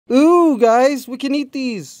Ooh, guys, we can eat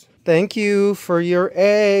these. Thank you for your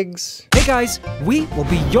eggs. Hey guys, we will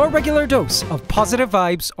be your regular dose of positive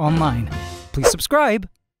vibes online. Please subscribe.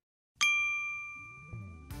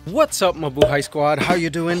 What's up, Mabuhay Squad? How you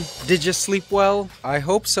doing? Did you sleep well? I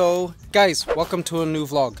hope so. Guys, welcome to a new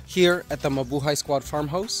vlog here at the Mabuhay Squad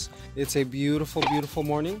farmhouse. It's a beautiful, beautiful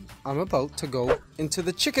morning. I'm about to go into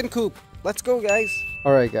the chicken coop. Let's go, guys.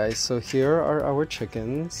 Alright, guys, so here are our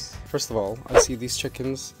chickens. First of all, I see these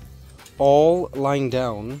chickens all lying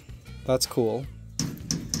down. That's cool.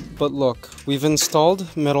 But look, we've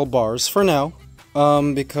installed metal bars for now,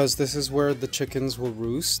 because this is where the chickens will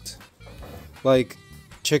roost. Like,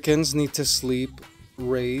 chickens need to sleep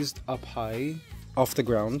raised up high off the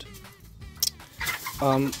ground.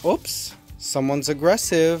 Oops, someone's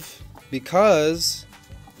aggressive because,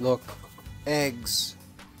 look, eggs.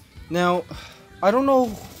 Now, I don't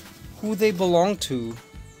know who they belong to.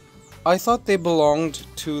 I thought they belonged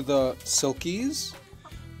to the Silkies,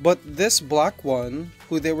 but this black one,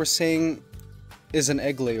 who they were saying is an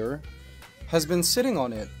egg layer, has been sitting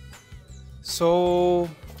on it. So,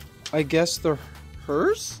 I guess they're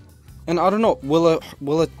hers? And I don't know,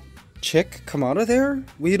 will a chick come out of there?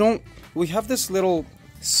 We have this little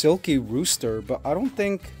silky rooster, but I don't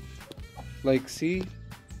think, like, see,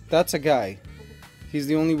 that's a guy. He's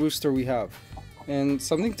the only rooster we have. And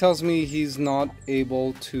something tells me he's not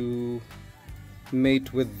able to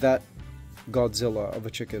mate with that Godzilla of a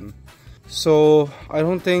chicken. So I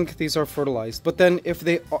don't think these are fertilized. But then if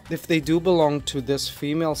they do belong to this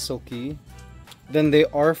female silky, then they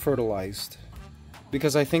are fertilized.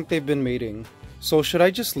 Because I think they've been mating. So should I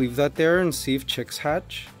just leave that there and see if chicks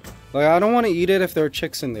hatch? Like, I don't want to eat it if there are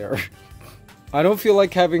chicks in there. I don't feel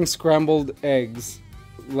like having scrambled eggs,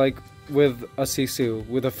 like with a sisu,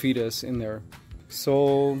 with a fetus in there.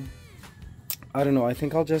 So, I don't know, I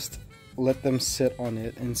think I'll just let them sit on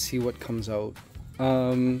it and see what comes out.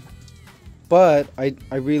 But I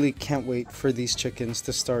really can't wait for these chickens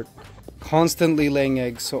to start constantly laying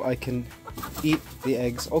eggs so I can eat the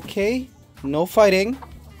eggs. Okay, no fighting.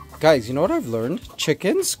 Guys, you know what I've learned?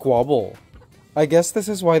 Chickens squabble. I guess this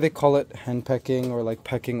is why they call it henpecking or like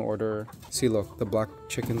pecking order. See, look, the black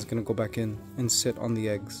chicken's gonna go back in and sit on the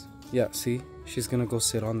eggs. Yeah, see? She's gonna go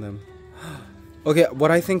sit on them. Okay, what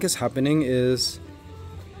I think is happening is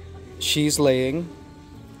she's laying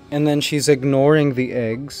and then she's ignoring the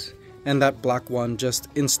eggs, and that black one just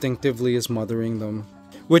instinctively is mothering them.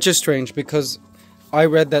 Which is strange because I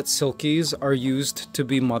read that silkies are used to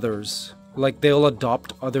be mothers. Like, they'll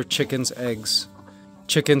adopt other chickens' eggs.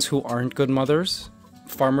 Chickens who aren't good mothers.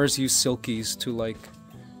 Farmers use silkies to, like,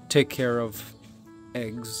 take care of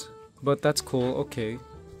eggs. But that's cool, okay.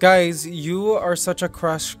 Guys, you are such a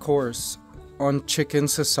crash course on chicken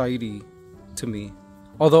society to me.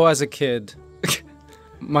 Although as a kid,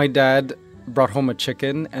 my dad brought home a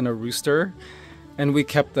chicken and a rooster, and we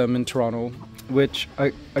kept them in Toronto, which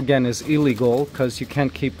again is illegal because you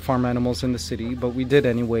can't keep farm animals in the city, but we did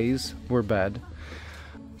anyways. We're bad.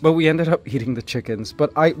 But we ended up eating the chickens.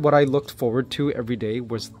 But what I looked forward to every day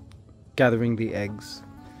was gathering the eggs.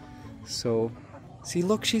 So, see,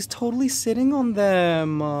 look, she's totally sitting on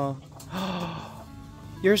them.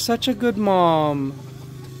 You're such a good mom.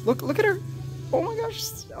 Look at her. Oh my gosh.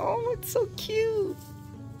 Oh, it's so cute.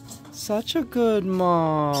 Such a good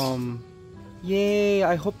mom. Yay,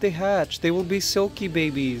 I hope they hatch. They will be silky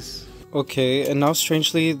babies. Okay, and now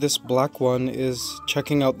strangely, this black one is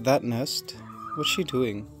checking out that nest. What's she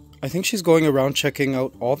doing? I think she's going around checking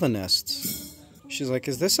out all the nests. She's like,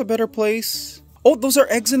 is this a better place? Oh, those are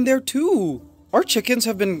eggs in there too. Our chickens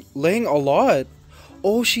have been laying a lot.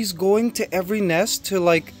 Oh, she's going to every nest to,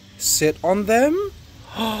 like, sit on them?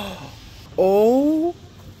 Oh,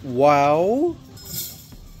 wow.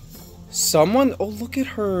 Someone, oh, look at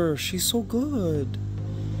her. She's so good.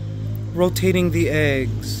 Rotating the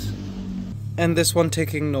eggs. And this one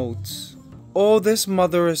taking notes. Oh, this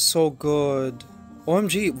mother is so good.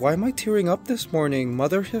 OMG, why am I tearing up this morning?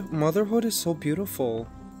 Motherhood is so beautiful.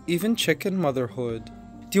 Even chicken motherhood.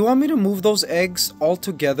 Do you want me to move those eggs all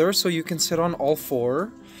together so you can sit on all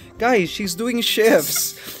four? Guys, she's doing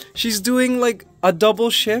shifts. She's doing like a double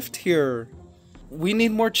shift here. We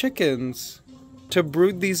need more chickens to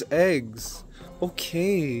brood these eggs.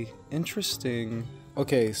 Okay, interesting.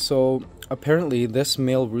 Okay, so apparently this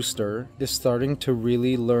male rooster is starting to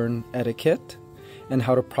really learn etiquette and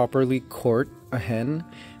how to properly court a hen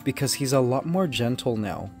because he's a lot more gentle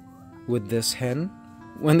now with this hen.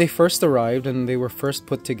 When they first arrived and they were first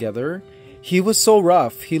put together, he was so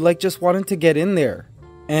rough. He like just wanted to get in there.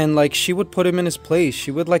 And like she would put him in his place.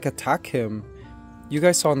 She would like attack him. You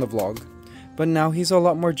guys saw in the vlog. But now he's a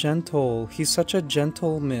lot more gentle. He's such a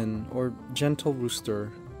gentleman or gentle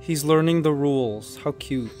rooster. He's learning the rules. How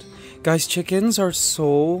cute. Guys, chickens are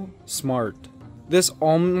so smart. This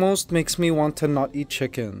almost makes me want to not eat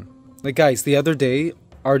chicken. Like, guys, the other day,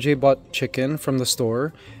 RJ bought chicken from the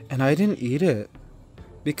store and I didn't eat it.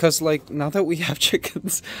 Because, like, now that we have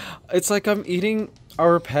chickens, it's like I'm eating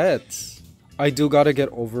our pets. I do gotta get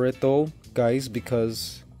over it though, guys,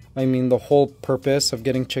 because, I mean, the whole purpose of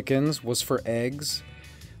getting chickens was for eggs,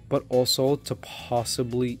 but also to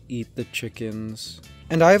possibly eat the chickens.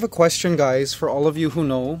 And I have a question, guys, for all of you who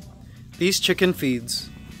know. These chicken feeds,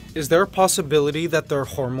 is there a possibility that there are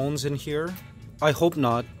hormones in here? I hope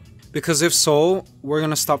not, because if so, we're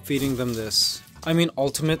gonna stop feeding them this. I mean,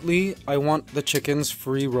 ultimately, I want the chickens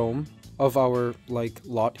free roam of our, like,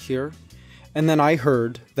 lot here. And then I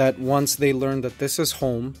heard that once they learn that this is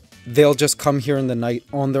home, they'll just come here in the night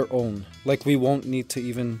on their own. Like, we won't need to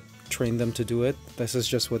even train them to do it. This is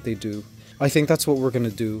just what they do. I think that's what we're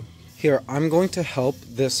gonna do. Here, I'm going to help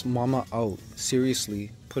this mama out.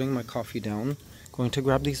 Seriously, putting my coffee down. Going to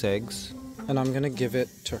grab these eggs, and I'm gonna give it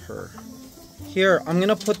to her. Here, I'm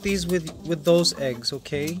gonna put these with those eggs,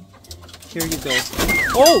 okay? Here you go.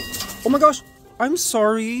 Oh! Oh my gosh! I'm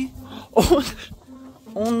sorry! Oh,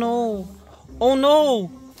 oh no! Oh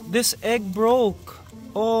no! This egg broke!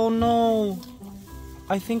 Oh no!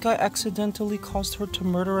 I think I accidentally caused her to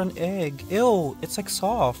murder an egg. Ew, it's like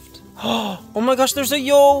soft. Oh my gosh, there's a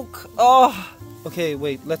yolk! Oh! Okay,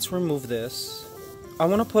 wait, let's remove this. I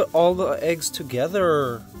want to put all the eggs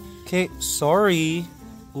together. Okay, sorry.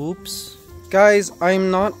 Oops. Guys, I'm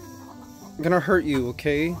not gonna hurt you,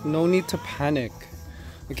 okay? No need to panic.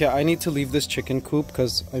 Okay, I need to leave this chicken coop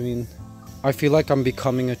because, I mean, I feel like I'm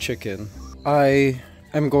becoming a chicken. I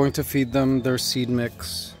am going to feed them their seed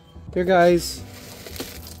mix. Here, guys.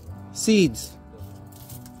 Seeds.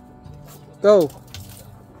 Go.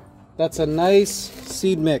 That's a nice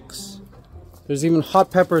seed mix. There's even hot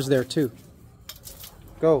peppers there too.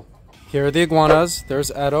 Go. Here are the iguanas. There's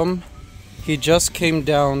Adam. He just came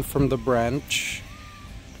down from the branch.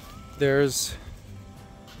 There's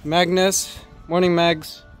Magnus. Morning,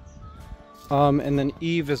 Mags. And then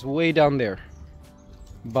Eve is way down there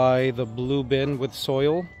by the blue bin with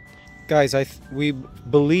soil. Guys, we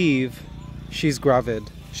believe she's gravid.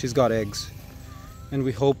 She's got eggs. And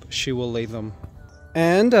we hope she will lay them.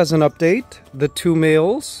 And as an update, the two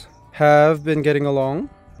males have been getting along.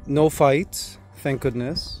 No fights, thank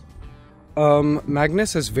goodness.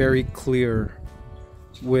 Magnus is very clear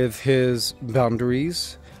with his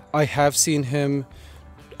boundaries. I have seen him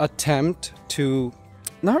attempt to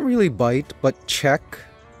not really bite, but check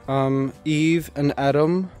Eve and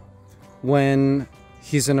Adam when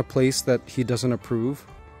he's in a place that he doesn't approve,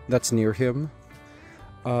 that's near him.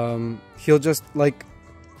 He'll just like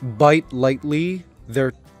bite lightly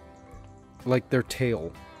their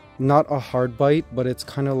tail. Not a hard bite, but it's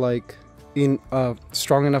kind of like in a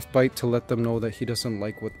strong enough bite to let them know that he doesn't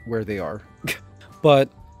like where they are. But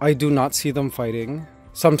I do not see them fighting.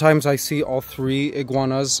 Sometimes I see all three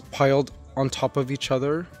iguanas piled on top of each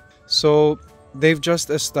other. So they've just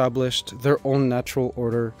established their own natural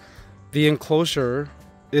order. The enclosure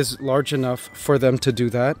is large enough for them to do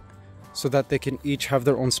that, so that they can each have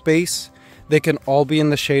their own space. They can all be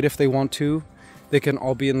in the shade if they want to. They can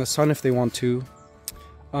all be in the sun if they want to.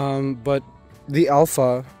 But the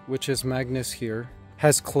alpha, which is Magnus here,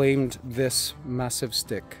 has claimed this massive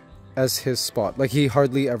stick as his spot. Like, he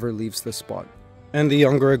hardly ever leaves this spot. And the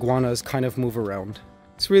younger iguanas kind of move around.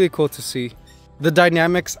 It's really cool to see. The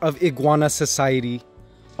dynamics of iguana society.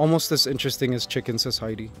 Almost as interesting as chicken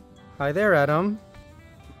society. Hi there, Adam.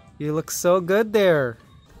 You look so good there.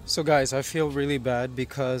 So guys, I feel really bad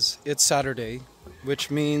because it's Saturday,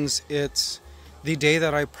 which means it's the day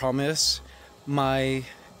that I promise my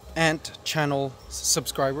Ant channel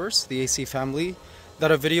subscribers, the AC family,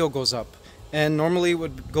 that a video goes up. And normally it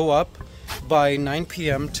would go up by 9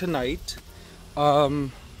 p.m. tonight,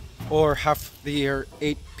 or half the year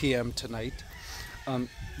 8 p.m. tonight,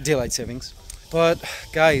 daylight savings. But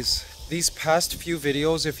guys, these past few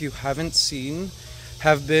videos, if you haven't seen,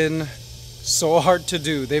 have been so hard to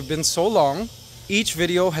do. They've been so long. Each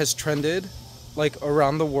video has trended like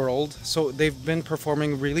around the world, so they've been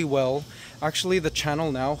performing really well. Actually, the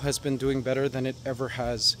channel now has been doing better than it ever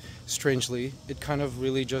has, strangely. It kind of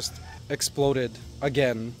really just exploded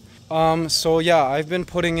again. So yeah, I've been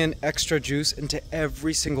putting in extra juice into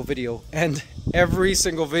every single video, and every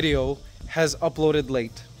single video has uploaded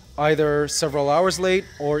late. Either several hours late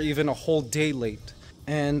or even a whole day late.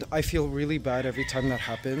 And I feel really bad every time that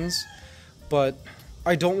happens, but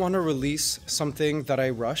I don't want to release something that I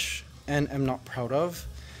rush and am not proud of.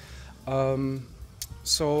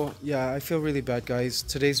 So yeah, I feel really bad, guys.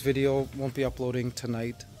 Today's video won't be uploading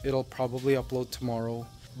tonight. It'll probably upload tomorrow.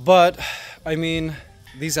 But I mean,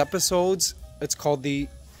 these episodes, it's called the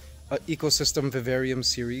Ecosystem Vivarium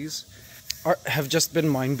series, have just been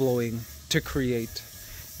mind-blowing to create.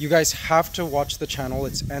 You guys have to watch the channel.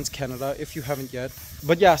 It's ANTSCANADA if you haven't yet.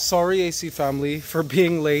 But yeah, sorry AC family for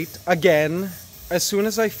being late again. As soon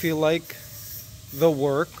as I feel like the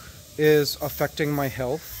work is affecting my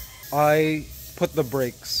health, I put the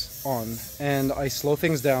brakes on and I slow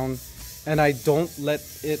things down, and I don't let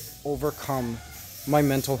it overcome my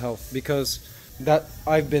mental health, because that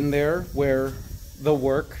I've been there where the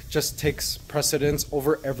work just takes precedence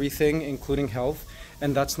over everything, including health,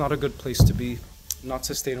 and that's not a good place to be. Not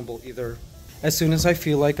sustainable either. As soon as I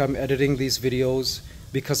feel like I'm editing these videos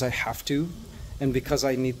because I have to, and because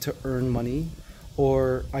I need to earn money,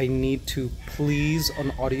 or I need to please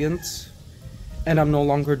an audience, and I'm no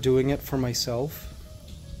longer doing it for myself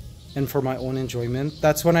and for my own enjoyment,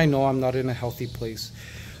 that's when I know I'm not in a healthy place.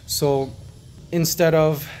 So instead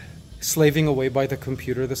of slaving away by the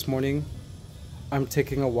computer this morning, I'm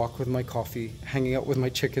taking a walk with my coffee, hanging out with my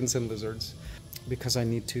chickens and lizards, because I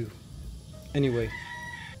need to. Anyway,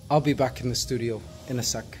 I'll be back in the studio in a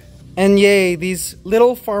sec. And yay, these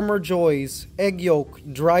little farmer joys, egg yolk,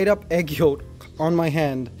 dried up egg yolk on my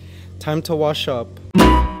hand. Time to wash up.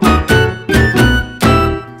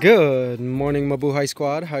 Good morning, Mabuhay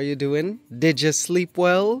Squad. How you doing? Did you sleep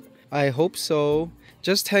well? I hope so.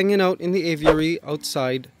 Just hanging out in the aviary,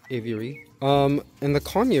 outside aviary. And the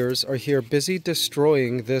conures are here busy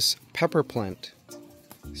destroying this pepper plant.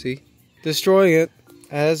 See? Destroying it,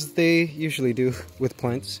 as they usually do with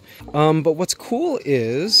plants. But what's cool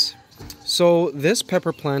is, so this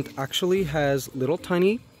pepper plant actually has little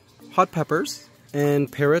tiny hot peppers,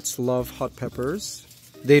 and parrots love hot peppers.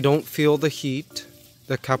 They don't feel the heat,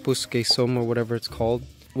 the capus quesum or whatever it's called.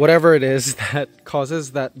 Whatever it is that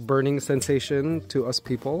causes that burning sensation to us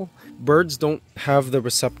people. Birds don't have the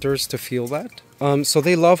receptors to feel that. So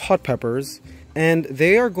they love hot peppers, and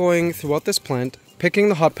they are going throughout this plant picking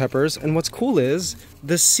the hot peppers, and what's cool is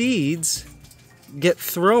the seeds get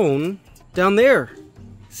thrown down there.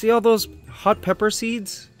 See all those hot pepper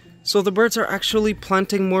seeds? So the birds are actually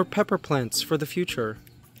planting more pepper plants for the future.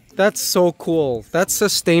 That's so cool. That's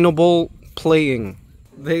sustainable playing.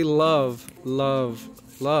 They love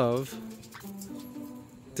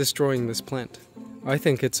destroying this plant. I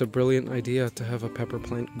think it's a brilliant idea to have a pepper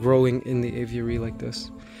plant growing in the aviary like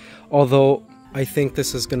this. Although I think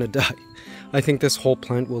this is gonna die. I think this whole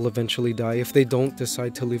plant will eventually die if they don't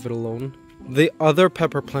decide to leave it alone. The other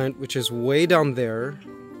pepper plant, which is way down there,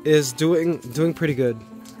 is doing pretty good.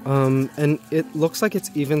 And it looks like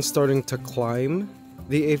it's even starting to climb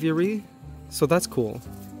the aviary. So that's cool.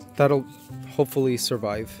 That'll hopefully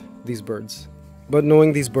survive these birds. But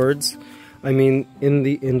knowing these birds, I mean, in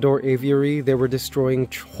the indoor aviary, they were destroying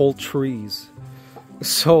whole trees.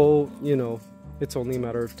 So, you know, it's only a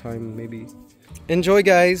matter of time, maybe. Enjoy,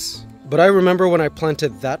 guys. But I remember when I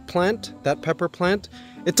planted that plant, that pepper plant,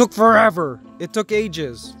 it took forever. It took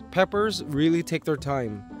ages. Peppers really take their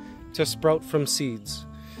time to sprout from seeds.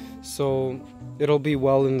 So it'll be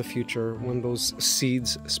well in the future when those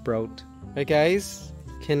seeds sprout. Hey guys,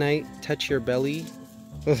 can I touch your belly?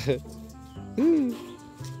 Can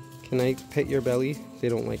I pet your belly? They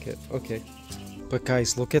don't like it. Okay. But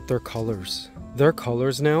guys, look at their colors. Their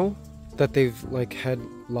colors now that they've like had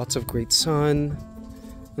lots of great sun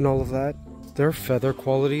and all of that, their feather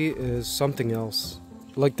quality is something else.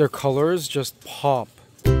 Like their colors just pop.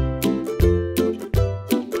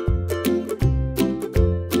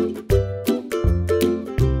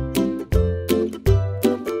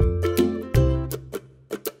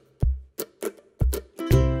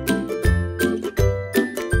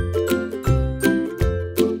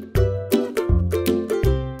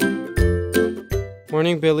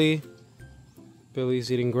 Morning, Billy.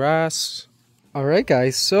 Billy's eating grass. Alright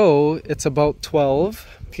guys, so it's about 12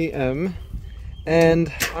 p.m.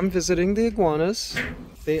 and I'm visiting the iguanas.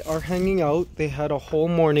 They are hanging out. They had a whole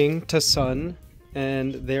morning to sun,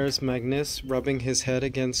 and there's Magnus rubbing his head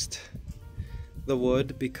against the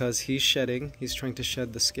wood because he's shedding. He's trying to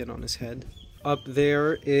shed the skin on his head. Up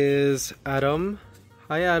there is Adam.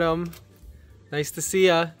 Hi Adam. Nice to see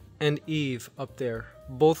ya. And Eve up there.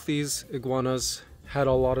 Both these iguanas had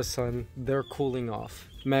a lot of sun. They're cooling off.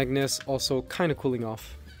 Magnus also kind of cooling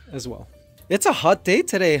off as well. It's a hot day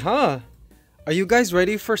today, huh? Are you guys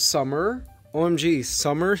ready for summer? OMG,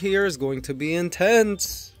 summer here is going to be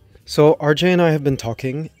intense. So RJ and I have been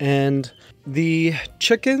talking, and the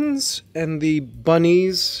chickens and the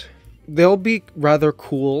bunnies, they'll be rather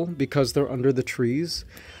cool because they're under the trees.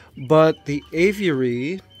 But the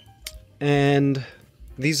aviary and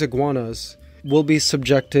these iguanas will be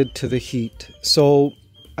subjected to the heat. So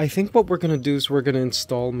I think what we're going to do is we're going to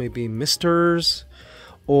install maybe misters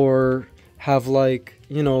or have like,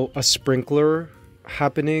 you know, a sprinkler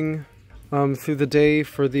happening through the day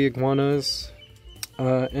for the iguanas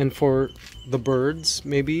and for the birds,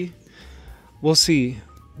 maybe. We'll see.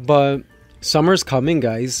 But summer's coming,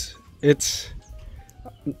 guys. It's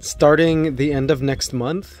starting the end of next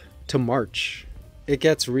month to March. It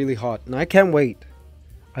gets really hot and I can't wait.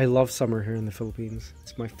 I love summer here in the Philippines.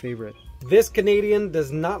 It's my favorite. This Canadian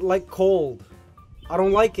does not like cold. I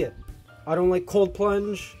don't like it. I don't like cold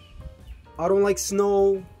plunge. I don't like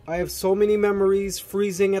snow. I have so many memories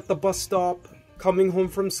freezing at the bus stop, coming home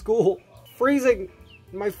from school. Freezing!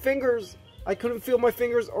 My fingers! I couldn't feel my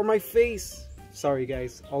fingers or my face. Sorry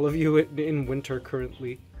guys, all of you in winter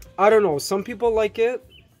currently. I don't know, some people like it.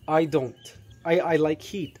 I don't. I like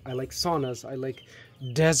heat. I like saunas. I like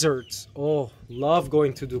deserts. Oh, love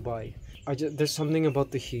going to Dubai. There's something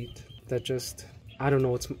about the heat that just, I don't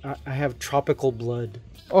know, I have tropical blood.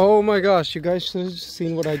 Oh my gosh, you guys should have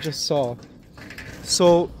seen what I just saw.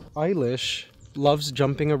 So Eilish loves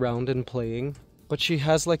jumping around and playing, but she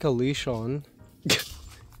has like a leash on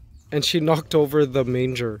and she knocked over the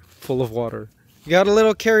manger full of water. You got a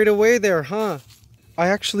little carried away there, huh? I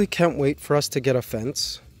actually can't wait for us to get a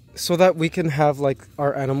fence so that we can have like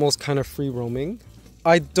our animals kind of free roaming.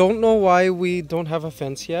 I don't know why we don't have a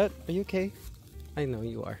fence yet. Are you okay? I know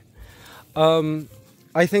you are.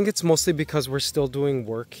 I think it's mostly because we're still doing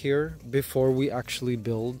work here before we actually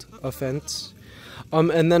build a fence.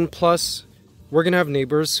 And then plus, we're gonna have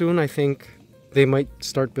neighbors soon. I think they might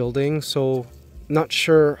start building, so not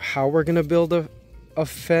sure how we're gonna build a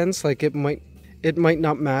fence. Like it might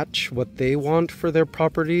not match what they want for their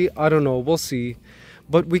property. I don't know, we'll see.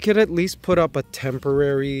 But we could at least put up a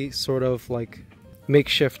temporary sort of like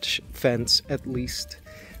makeshift fence at least,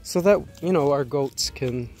 so that, you know, our goats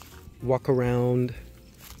can walk around,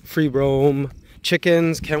 free roam.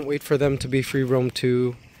 Chickens, can't wait for them to be free roam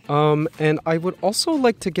too. And I would also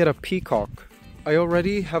like to get a peacock. I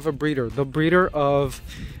already have a breeder. The breeder of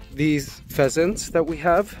these pheasants that we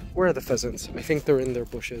have. Where are the pheasants? I think they're in their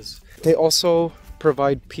bushes. They also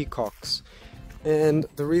provide peacocks. And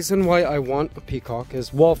the reason why I want a peacock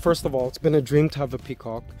is, well, first of all, it's been a dream to have a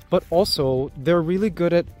peacock, but also they're really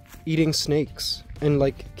good at eating snakes and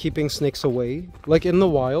like keeping snakes away. Like in the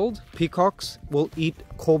wild, peacocks will eat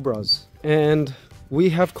cobras, and we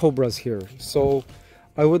have cobras here. So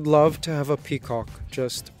I would love to have a peacock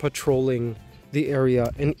just patrolling the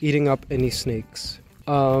area and eating up any snakes.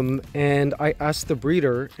 And I asked the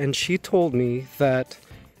breeder, and she told me that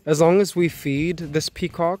as long as we feed this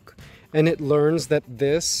peacock and it learns that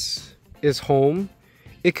this is home,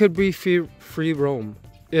 it could be free roam.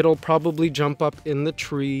 It'll probably jump up in the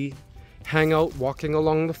tree, hang out walking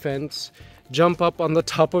along the fence, jump up on the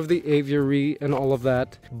top of the aviary and all of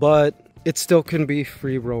that, but it still can be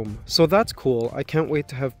free roam. So that's cool. I can't wait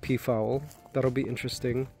to have peafowl. That'll be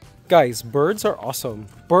interesting. Guys, birds are awesome.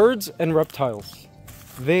 Birds and reptiles.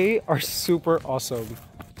 They are super awesome.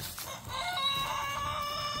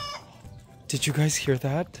 Did you guys hear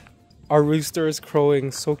that? Our rooster is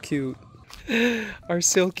crowing, so cute. Our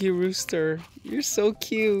silky rooster, you're so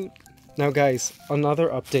cute. Now guys, another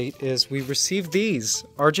update is we received these.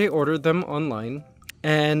 RJ ordered them online,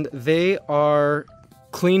 and they are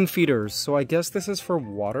clean feeders. So I guess this is for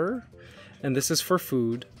water and this is for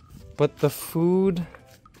food, but the food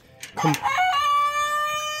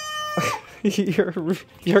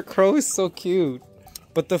your crow is so cute,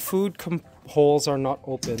 but the food holes are not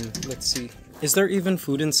open. Let's see. Is there even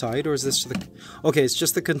food inside, or is this the... Okay, it's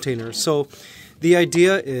just the container. So the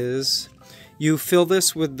idea is you fill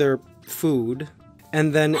this with their food,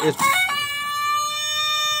 and then it...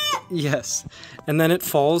 Yes. And then it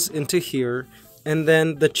falls into here, and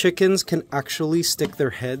then the chickens can actually stick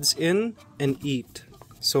their heads in and eat.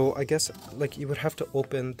 So I guess like you would have to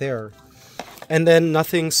open there. And then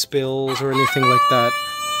nothing spills or anything like that.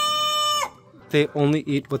 They only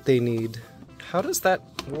eat what they need. How does that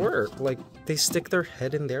work? Like, they stick their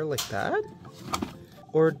head in there like that?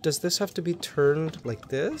 Or does this have to be turned like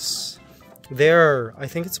this? There, I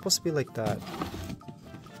think it's supposed to be like that.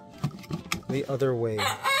 The other way.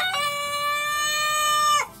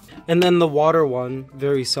 And then the water one,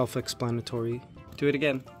 very self-explanatory. Do it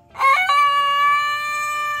again.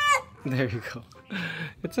 There you go.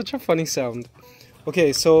 It's such a funny sound.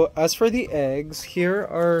 Okay, so as for the eggs, here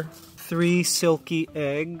are 3 silky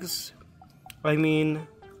eggs. I mean,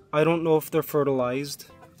 I don't know if they're fertilized,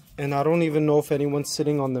 and I don't even know if anyone's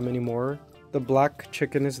sitting on them anymore. The black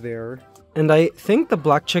chicken is there. And I think the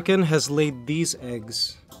black chicken has laid these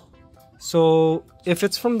eggs. So if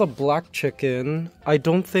it's from the black chicken, I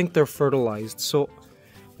don't think they're fertilized. So,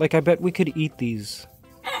 like, I bet we could eat these.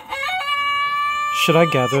 Should I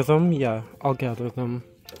gather them? Yeah, I'll gather them.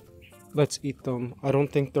 Let's eat them. I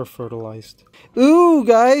don't think they're fertilized. Ooh,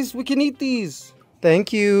 guys, we can eat these.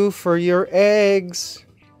 Thank you for your eggs.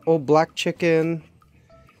 Oh, black chicken.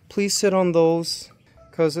 Please sit on those,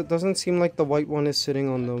 because it doesn't seem like the white one is sitting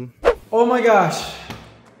on them. Oh my gosh,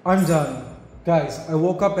 I'm done. Guys, I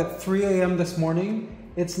woke up at 3 a.m. this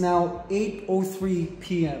morning. It's now 8:03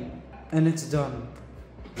 p.m. and it's done.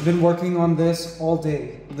 I've been working on this all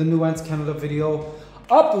day. The new ANTSCANADA video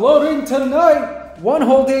uploading tonight. One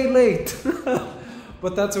whole day late.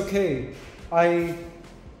 But that's okay. I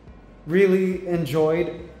really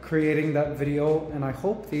enjoyed creating that video and I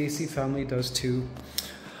hope the AC family does too.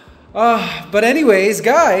 But anyways,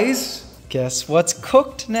 guys, guess what's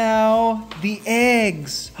cooked now? The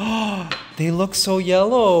eggs. They look so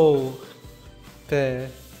yellow. They're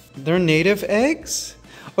native eggs?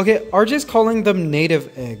 Okay, RJ's calling them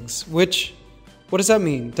native eggs, which, what does that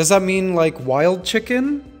mean? Does that mean like wild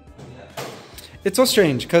chicken? It's so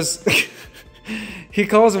strange because he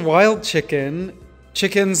calls wild chicken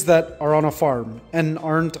chickens that are on a farm and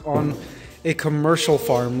aren't on a commercial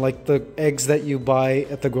farm like the eggs that you buy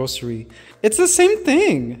at the grocery. It's the same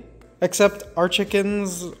thing, except our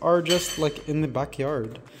chickens are just like in the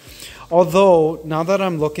backyard. Although, now that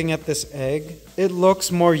I'm looking at this egg, it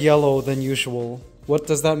looks more yellow than usual. What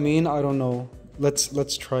does that mean? I don't know.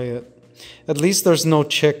 Let's try it. At least there's no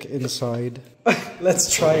chick inside.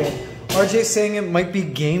 Let's try it. RJ's saying it might be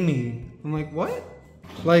gamey. I'm like, what?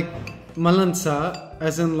 Like malansa,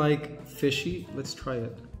 as in like fishy? Let's try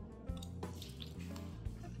it.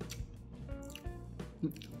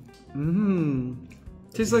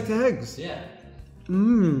 Tastes like eggs. Yeah.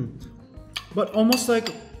 But almost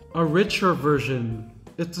like a richer version.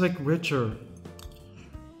 It's like richer.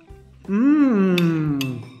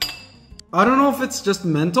 I don't know if it's just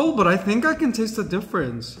mental, but I think I can taste the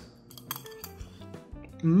difference.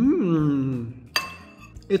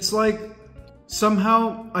 It's like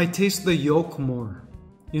somehow I taste the yolk more.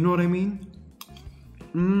 You know what I mean?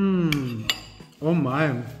 Oh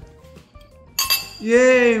my.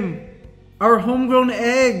 Yay! Our homegrown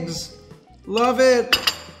eggs! Love it!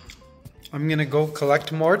 I'm gonna go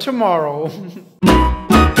collect more tomorrow.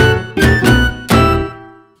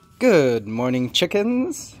 Good morning,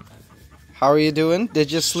 chickens. How are you doing?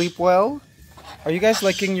 Did you sleep well? Are you guys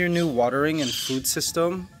liking your new watering and food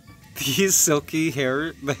system? These silky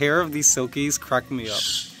hair, the hair of these silkies crack me up.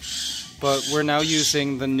 But we're now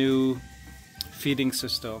using the new feeding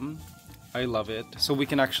system. I love it. So we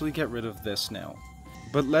can actually get rid of this now.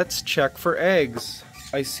 But let's check for eggs.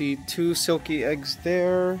 I see 2 silky eggs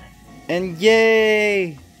there. And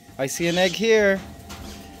yay! I see an egg here.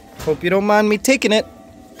 Hope you don't mind me taking it,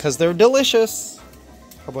 because they're delicious.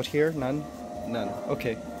 How about here? None? None.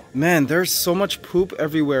 Okay. Man, there's so much poop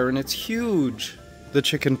everywhere and it's huge. The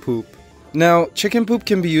chicken poop. Now, chicken poop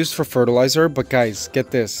can be used for fertilizer, but guys,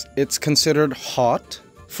 get this. It's considered hot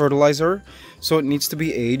fertilizer, so it needs to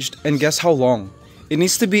be aged. And guess how long? It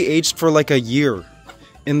needs to be aged for like a year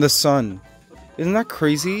in the sun. Isn't that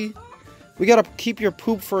crazy? We gotta keep your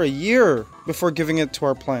poop for a year before giving it to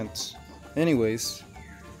our plants. Anyways,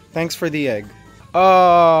 thanks for the egg.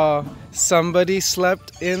 Somebody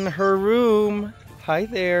slept in her room. Hi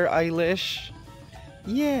there, Eilish.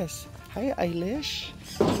 Yes. Hi, Eilish.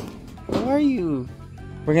 How are you?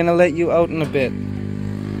 We're gonna let you out in a bit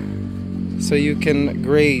so you can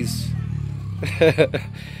graze.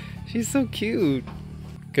 She's so cute.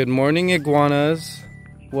 Good morning, iguanas.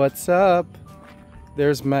 What's up?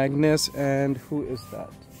 There's Magnus, and who is that?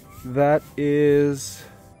 That is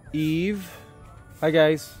Eve. Hi,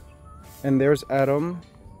 guys. And there's Adam,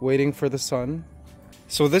 waiting for the sun.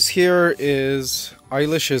 So this here is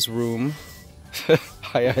Eilish's room.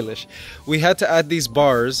 Hi, Eilish. We had to add these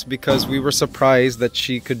bars because we were surprised that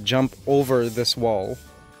she could jump over this wall.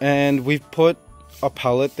 And we've put a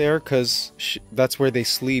pallet there because that's where they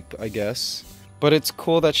sleep, I guess. But it's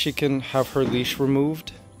cool that she can have her leash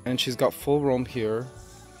removed. And she's got full roam here.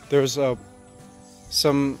 There's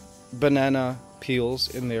some banana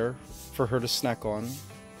peels in there for her to snack on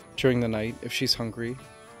during the night if she's hungry.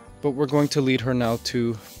 But we're going to lead her now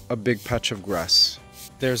to a big patch of grass.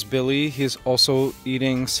 There's Billy. He's also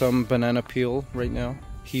eating some banana peel right now.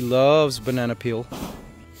 He loves banana peel.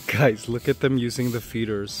 Guys, look at them using the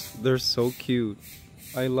feeders. They're so cute.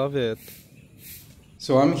 I love it.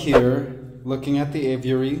 So I'm here looking at the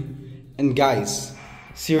aviary. And guys,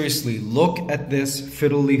 seriously, look at this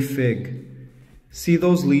fiddly fig. See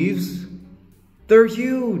those leaves? They're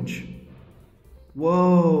huge.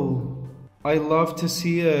 Whoa. I love to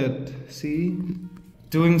see it. See?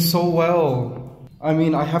 Doing so well. I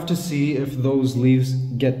mean, I have to see if those leaves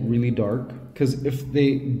get really dark, because if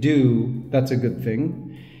they do, that's a good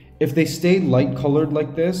thing. If they stay light colored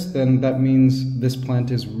like this, then that means this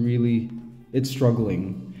plant is it's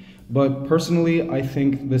struggling. But personally, I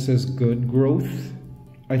think this is good growth.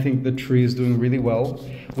 I think the tree is doing really well.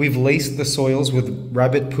 We've laced the soils with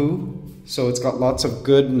rabbit poo, so it's got lots of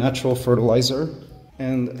good natural fertilizer.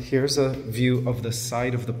 And here's a view of the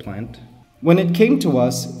side of the plant. When it came to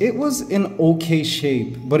us, it was in okay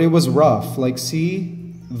shape, but it was rough. Like,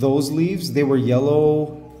 see those leaves? They were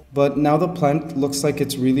yellow, but now the plant looks like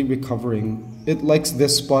it's really recovering. It likes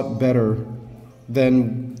this spot better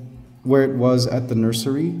than where it was at the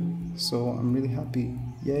nursery. So I'm really happy.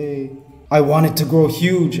 Yay. I want it to grow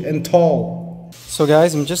huge and tall. So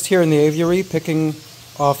guys, I'm just here in the aviary picking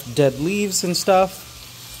off dead leaves and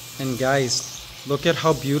stuff. And guys, look at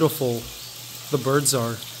how beautiful the birds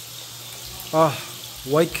are. Ah,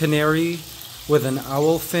 white canary with an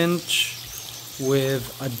owl finch,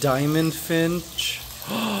 with a diamond finch.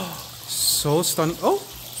 So stunning. Oh,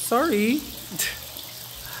 sorry.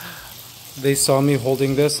 They saw me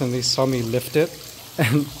holding this and they saw me lift it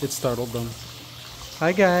and it startled them.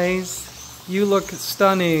 Hi guys. You look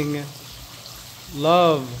stunning.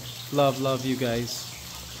 Love, love, love you guys.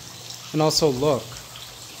 And also look.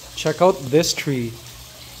 Check out this tree.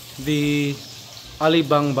 The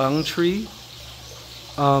alibangbang tree.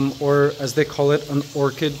 Or as they call it, an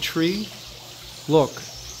orchid tree. Look.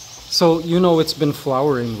 So you know it's been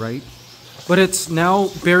flowering, right? But it's now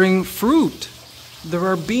bearing fruit. There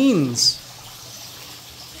are beans.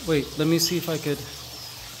 Wait, let me see if I could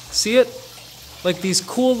see it. Like these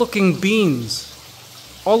cool looking beans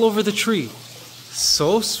all over the tree.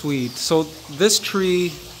 So sweet. So this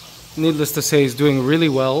tree, needless to say, is doing really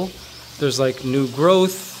well. There's like new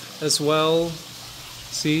growth as well.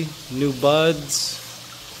 See, new buds.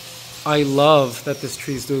 I love that this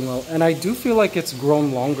tree is doing well. And I do feel like it's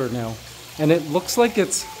grown longer now. And it looks like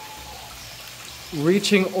it's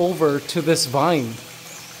reaching over to this vine.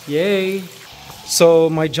 Yay! So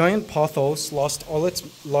my giant pothos lost all its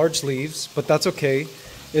large leaves, but that's okay.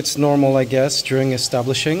 It's normal, I guess, during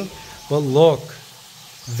establishing. But look,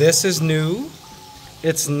 this is new.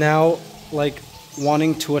 It's now like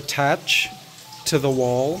wanting to attach to the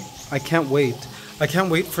wall. I can't wait. I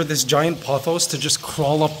can't wait for this giant pothos to just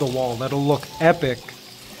crawl up the wall. That'll look epic.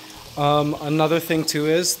 Another thing too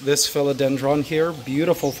is this philodendron here,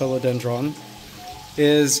 beautiful philodendron,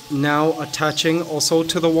 is now attaching also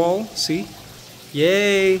to the wall. See?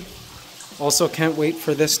 Yay! Also can't wait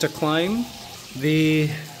for this to climb. The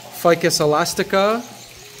Ficus elastica,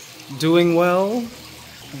 doing well.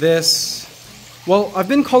 This, well, I've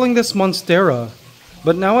been calling this Monstera,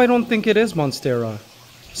 but now I don't think it is Monstera.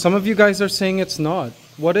 Some of you guys are saying it's not.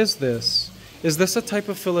 What is this? Is this a type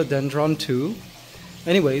of philodendron too?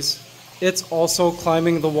 Anyways, it's also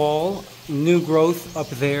climbing the wall. New growth up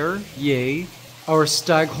there. Yay. Our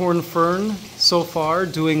staghorn fern so far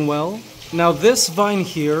doing well. Now this vine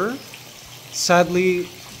here, sadly,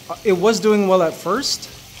 it was doing well at first,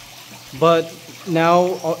 but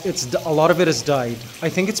now a lot of it has died. I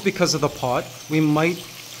think it's because of the pot. We might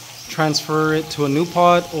transfer it to a new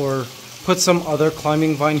pot or put some other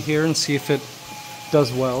climbing vine here and see if it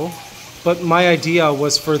does well. But my idea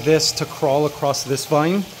was for this to crawl across this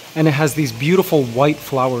vine, and it has these beautiful white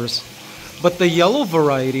flowers. But the yellow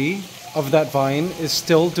variety of that vine is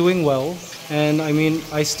still doing well, and I mean,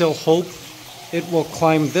 I still hope it will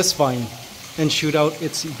climb this vine and shoot out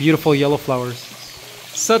its beautiful yellow flowers.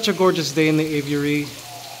 Such a gorgeous day in the aviary.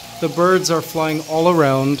 The birds are flying all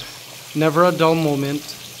around, never a dull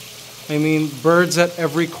moment. I mean, birds at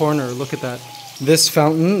every corner. Look at that. This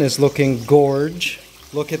fountain is looking gorge.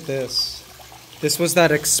 Look at this. This was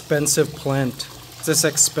that expensive plant. It's this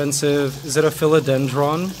expensive, is it a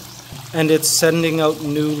philodendron? And it's sending out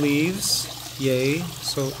new leaves. Yay.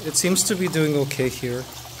 So it seems to be doing okay here.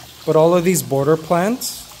 But all of these border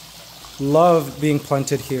plants love being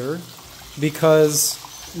planted here because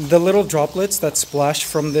the little droplets that splash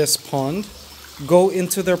from this pond go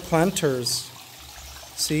into their planters.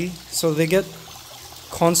 See? So they get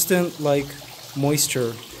constant like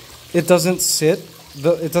moisture. It doesn't sit,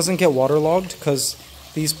 it doesn't get waterlogged because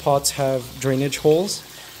these pots have drainage holes,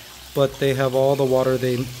 but they have all the water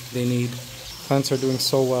they need. Plants are doing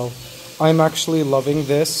so well. I'm actually loving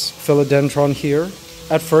this philodendron here.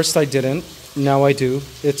 At first I didn't, now I do.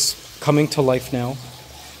 It's coming to life now.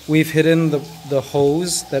 We've hidden the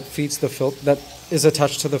hose that feeds the filter, that is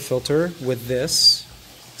attached to the filter with this.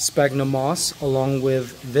 sphagnum moss along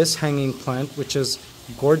with this hanging plant, which is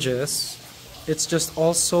gorgeous. It's just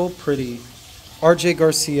all so pretty. RJ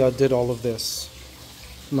Garcia did all of this.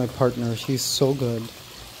 My partner, he's so good.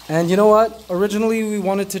 And you know what? Originally we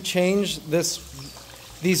wanted to change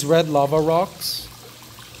these red lava rocks,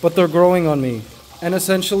 but they're growing on me. And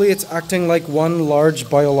essentially it's acting like one large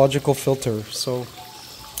biological filter. So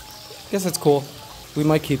I guess it's cool. We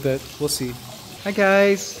might keep it. We'll see. Hi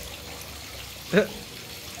guys.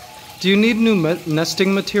 Do you need new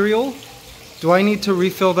nesting material? Do I need to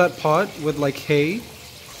refill that pot with like hay?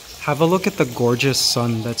 Have a look at the gorgeous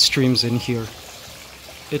sun that streams in here.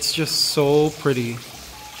 It's just so pretty.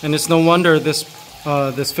 And it's no wonder this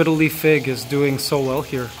fiddle leaf fig is doing so well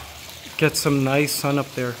here. Get some nice sun up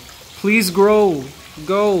there. Please grow,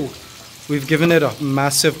 go. We've given it a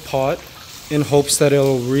massive pot in hopes that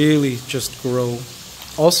it'll really just grow.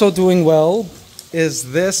 Also doing well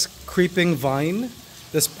is this creeping vine,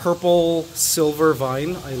 this purple silver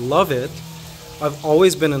vine. I love it. I've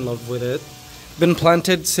always been in love with it. Been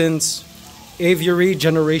planted since aviary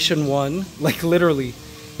generation 1, like literally.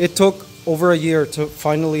 It took over a year to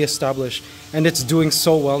finally establish, and it's doing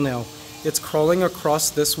so well now. It's crawling across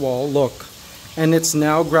this wall, look, and it's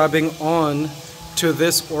now grabbing on to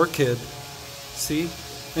this orchid, see,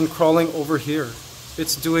 and crawling over here.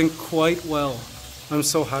 It's doing quite well. I'm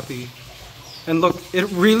so happy. And look, it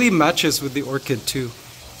really matches with the orchid too.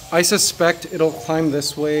 I suspect it'll climb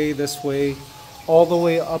this way, all the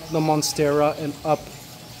way up the monstera and up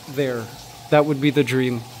there. That would be the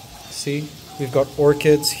dream. See? We've got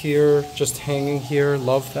orchids here, just hanging here.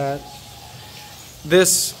 Love that.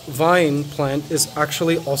 This vine plant is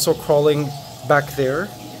actually also crawling back there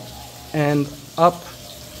and up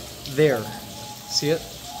there. See it?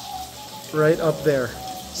 Right up there.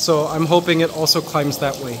 So I'm hoping it also climbs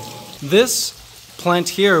that way. This plant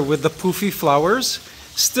here with the poofy flowers,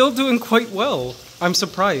 still doing quite well. I'm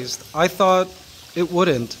surprised. I thought it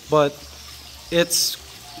wouldn't, but it's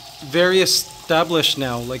very established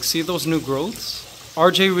now. Like, see those new growths?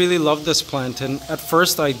 RJ really loved this plant, and at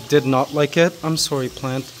first I did not like it. I'm sorry,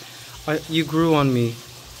 plant. You grew on me,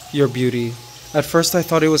 your beauty. At first I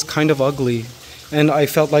thought it was kind of ugly, and I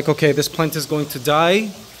felt like, okay, this plant is going to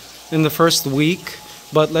die in the first week,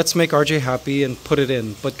 but let's make RJ happy and put it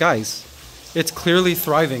in. But guys, it's clearly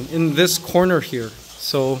thriving in this corner here,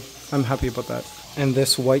 so I'm happy about that. And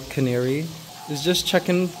this white canary is just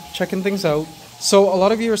checking things out. So a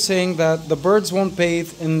lot of you are saying that the birds won't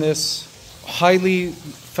bathe in this highly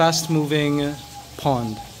fast-moving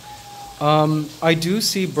pond. I do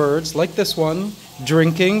see birds like this one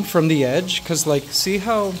drinking from the edge, because like see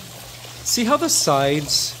how the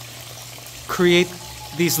sides create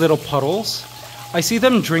these little puddles? I see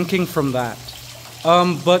them drinking from that.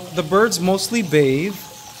 But the birds mostly bathe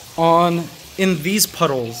in these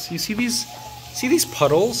puddles. You see these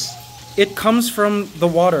puddles? It comes from the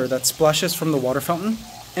water that splashes from the water fountain,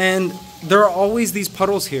 and there are always these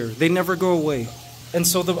puddles here. They never go away. And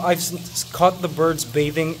so I've caught the birds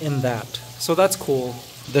bathing in that. So that's cool.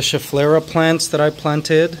 The Schefflera plants that I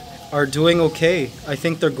planted are doing okay. I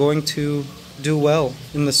think they're going to do well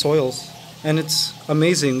in the soils. And it's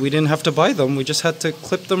amazing. We didn't have to buy them. We just had to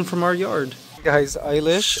clip them from our yard. Guys,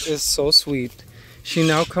 Eilish is so sweet. She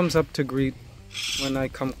now comes up to greet when I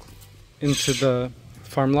come into the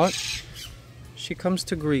farm lot. She comes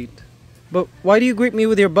to greet. But why do you greet me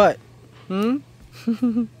with your butt?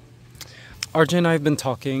 RJ and I have been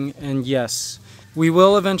talking, and yes, we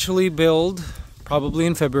will eventually build, probably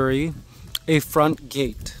in February, a front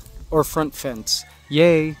gate or front fence.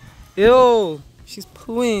 Yay. Ew, she's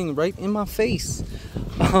pooing right in my face.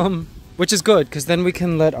 Which is good, because then we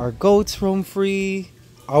can let our goats roam free.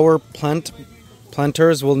 Our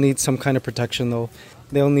planters will need some kind of protection though.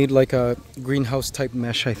 They'll need like a greenhouse type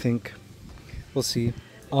mesh, I think. We'll see.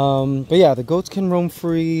 But yeah, the goats can roam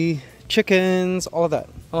free, chickens, all of that.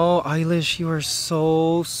 Oh, Eilish, you are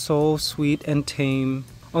so sweet and tame.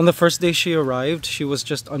 On the first day she arrived, she was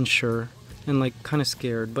just unsure and like kind of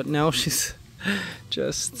scared. But now she's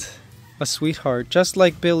just a sweetheart, just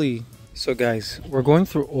like Billy. So guys, we're going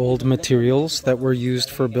through old materials that were used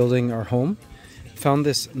for building our home. Found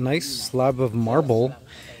this nice slab of marble,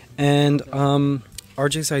 and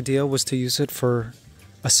RJ's idea was to use it for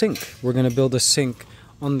a sink. We're going to build a sink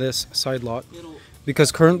on this side lot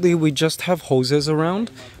because currently we just have hoses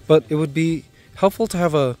around, but it would be helpful to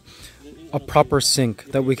have a proper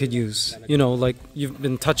sink that we could use. You know, like you've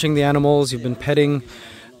been touching the animals, you've been petting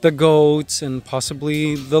the goats and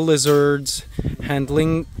possibly the lizards,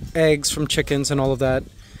 handling eggs from chickens and all of that.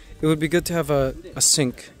 It would be good to have a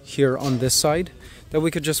sink here on this side that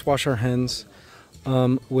we could just wash our hands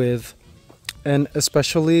with and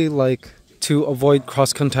especially like to avoid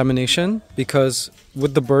cross-contamination, because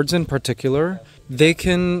with the birds in particular, they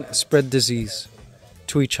can spread disease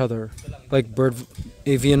to each other, like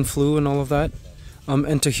avian flu and all of that,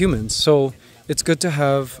 and to humans. So it's good to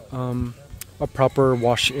have a proper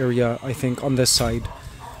wash area, I think, on this side.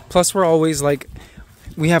 Plus, we're always like,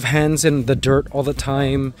 we have hands in the dirt all the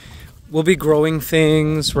time. We'll be growing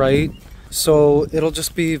things, right? So it'll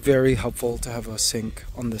just be very helpful to have a sink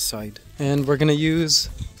on this side. And we're gonna use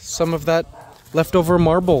some of that leftover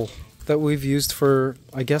marble that we've used for,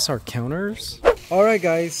 I guess, our counters. All right,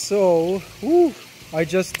 guys, so I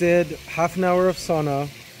just did half an hour of sauna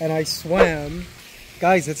and I swam.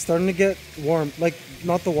 Guys, it's starting to get warm. Like,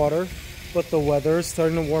 not the water, but the weather is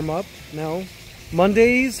starting to warm up now.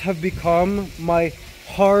 Mondays have become my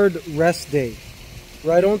hard rest day,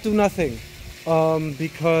 where I don't do nothing.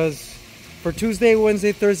 Because for Tuesday,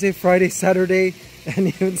 Wednesday, Thursday, Friday, Saturday, and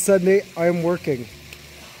even Sunday, I'm working.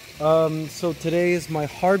 So today is my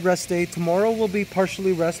hard rest day. Tomorrow will be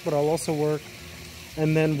partially rest, but I'll also work.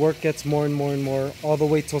 And then work gets more and more and more, all the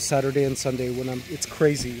way till Saturday and Sunday when it's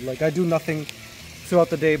crazy. Like, I do nothing throughout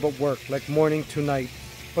the day but work, like morning to night.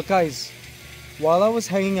 But guys, while I was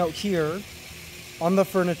hanging out here on the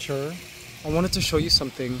furniture, I wanted to show you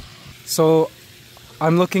something. So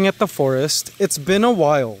I'm looking at the forest. It's been a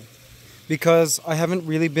while because I haven't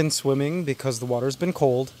really been swimming because the water's been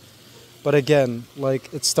cold. But again,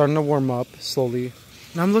 like, it's starting to warm up slowly.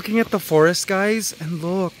 And I'm looking at the forest, guys, and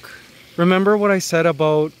look. Remember what I said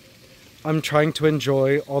about I'm trying to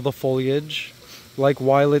enjoy all the foliage, like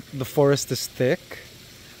while the forest is thick?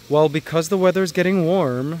 Well, because the weather's getting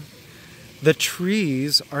warm, the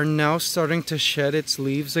trees are now starting to shed its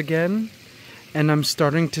leaves again, and I'm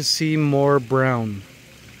starting to see more brown.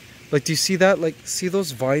 Like, do you see that? Like, see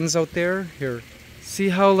those vines out there? Here. See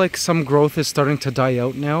how, like, some growth is starting to die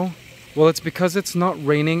out now? Well, it's because it's not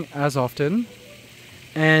raining as often,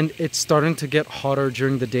 and it's starting to get hotter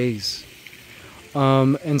during the days.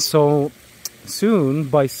 And so soon,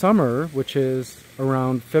 by summer, which is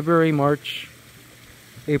around February, March,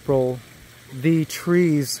 April, the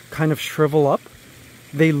trees kind of shrivel up,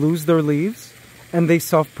 they lose their leaves, and they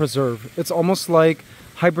self-preserve. It's almost like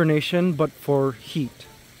hibernation, but for heat.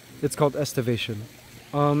 It's called estivation.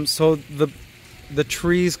 So the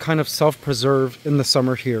trees kind of self-preserve in the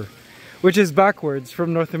summer here, which is backwards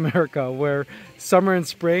from North America, where summer and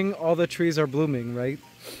spring, all the trees are blooming, right?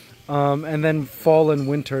 And then fall and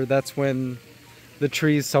winter, that's when the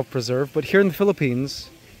trees self-preserve. But here in the Philippines,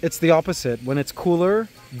 it's the opposite. When it's cooler,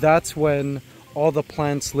 that's when all the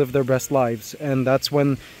plants live their best lives. And that's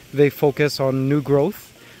when they focus on new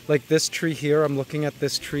growth. Like this tree here, I'm looking at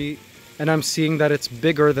this tree and I'm seeing that it's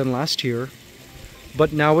bigger than last year.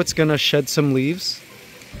 But now it's gonna shed some leaves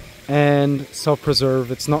and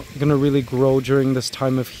self-preserve. It's not gonna really grow during this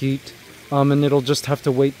time of heat. And it'll just have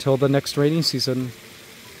to wait till the next rainy season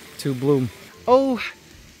to bloom. Oh,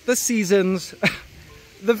 the seasons.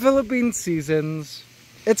 The Philippine seasons.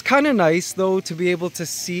 It's kind of nice though to be able to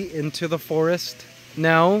see into the forest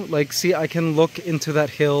now. Like, see, I can look into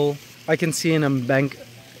that hill. I can see an embank,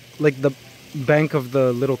 like the bank of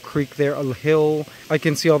the little creek there, a hill. I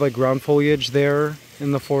can see all the ground foliage there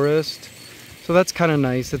in the forest. So that's kind of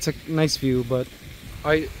nice. It's a nice view, but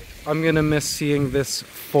I'm gonna miss seeing this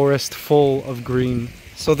forest full of green.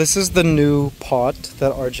 So this is the new pot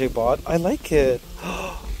that RJ bought. I like it.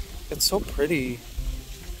 It's so pretty.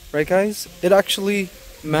 Right, guys? It actually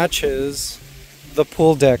matches the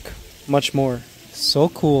pool deck much more. So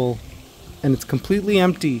cool. And it's completely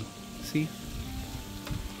empty. See?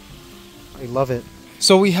 I love it.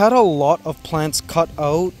 So we had a lot of plants cut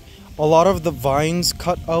out. A lot of the vines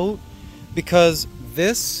cut out. Because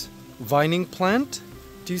this vining plant,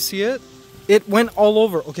 do you see it? It went all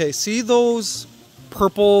over. Okay, see those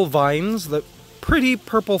purple vines, the pretty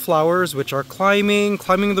purple flowers which are climbing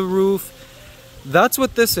the roof? That's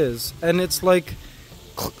what this is. And it's like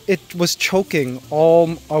it was choking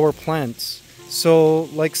all our plants. So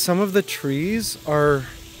like some of the trees are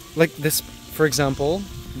like this, for example,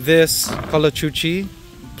 this Calachuchi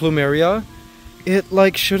plumeria, it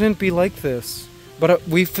like shouldn't be like this, but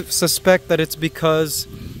we suspect that it's because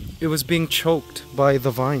it was being choked by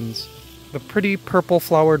the vines. The pretty purple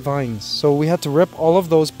flowered vines. So we had to rip all of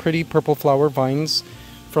those pretty purple flower vines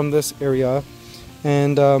from this area,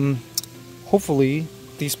 and hopefully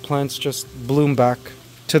these plants just bloom back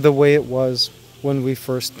to the way it was when we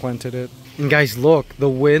first planted it. And guys, look, the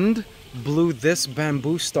wind blew this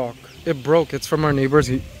bamboo stalk. It broke. It's from our neighbor's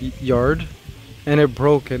yard, and it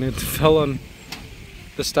broke and it fell on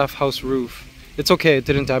the staff house roof. It's okay, it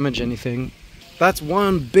didn't damage anything. That's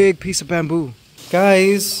one big piece of bamboo.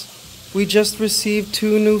 Guys, we just received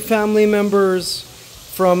 2 new family members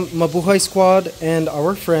from Mabuhay Squad and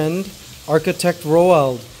our friend, Architect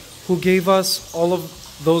Roald, who gave us all of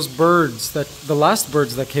those birds, the last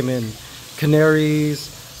birds that came in. Canaries,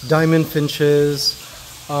 diamond finches,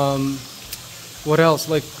 what else?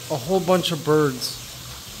 Like a whole bunch of birds.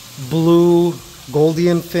 Blue,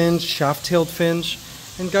 Goldian finch, shaft-tailed finch.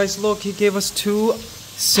 And guys, look, he gave us 2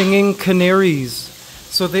 singing canaries.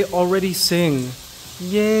 So they already sing.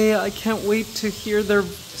 Yay, I can't wait to hear their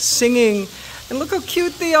singing. And look how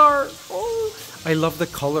cute they are. Oh, I love the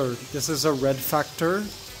color. This is a red factor.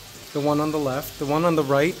 The one on the left. The one on the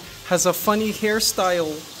right has a funny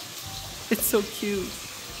hairstyle. It's so cute.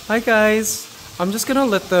 Hi guys. I'm just gonna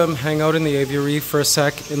let them hang out in the aviary for a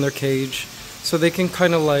sec in their cage so they can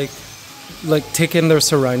kind of like take in their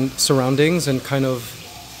surroundings and kind of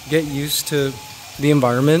get used to the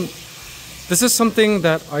environment. This is something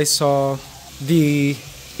that I saw the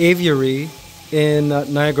aviary in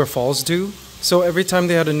Niagara Falls do. So every time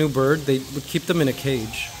they had a new bird, they would keep them in a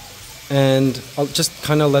cage. And I'll just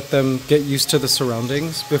kind of let them get used to the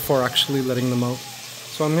surroundings before actually letting them out.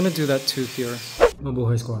 So I'm gonna do that too here.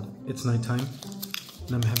 Mabuhay Squad, it's nighttime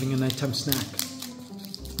and I'm having a nighttime snack.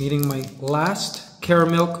 Eating my last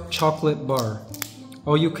caramel chocolate bar.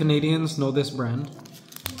 All you Canadians know this brand.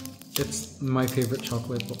 It's my favorite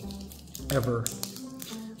chocolate ever.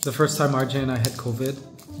 The first time RJ and I had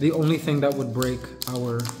COVID, the only thing that would break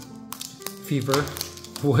our fever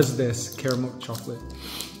was this caramel chocolate.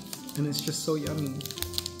 And it's just so yummy.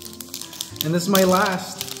 And this is my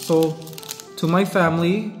last. So to my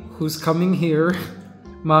family who's coming here,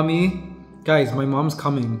 mommy, guys, my mom's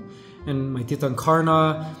coming. And my tita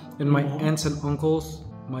Encarna, and my aunts and uncles,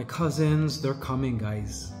 my cousins, they're coming,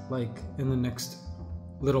 guys. Like in the next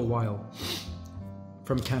little while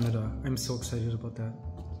from Canada. I'm so excited about that.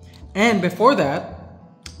 And before that,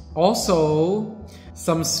 also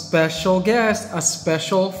some special guests, a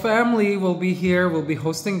special family will be here. We'll be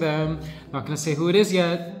hosting them. Not gonna say who it is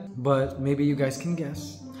yet, but maybe you guys can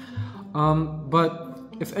guess. But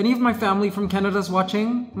if any of my family from Canada is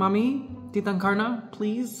watching, mommy, tita Encarna,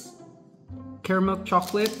 please, caramel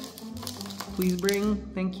chocolate, please bring.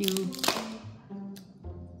 Thank you.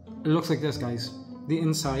 It looks like this, guys. The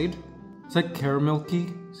inside, it's like caramel-y.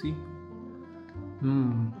 See?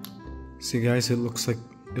 See, guys, it looks like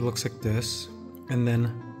this, and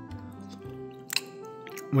then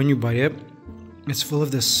when you bite it, it's full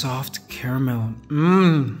of this soft caramel.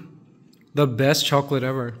 The best chocolate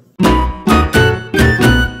ever.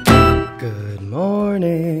 Good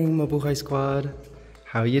morning, Mabuhay Squad.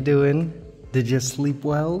 How you doing? Did you sleep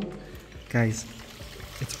well? Guys,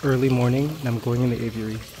 it's early morning and I'm going in the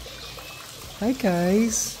aviary. Hi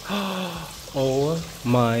guys. Oh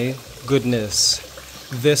my goodness.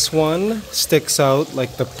 This one sticks out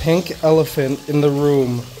like the pink elephant in the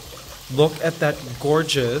room. Look at that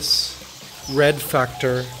gorgeous red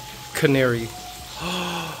factor canary.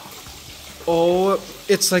 Oh,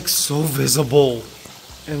 it's like so visible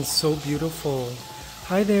and so beautiful.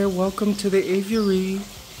 Hi there, welcome to the aviary.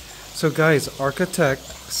 So guys, Architect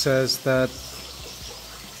says that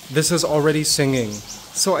this is already singing.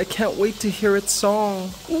 So I can't wait to hear its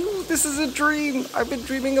song. Ooh, this is a dream. I've been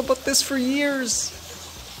dreaming about this for years.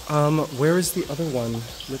 Where is the other one?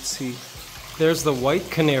 Let's see. There's the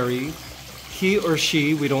white canary. He or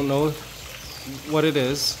she, we don't know what it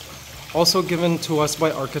is. Also given to us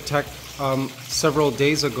by Architect several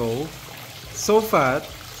days ago. So fat.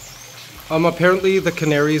 Apparently the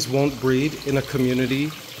canaries won't breed in a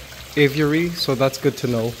community aviary, so that's good to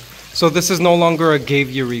know. So this is no longer a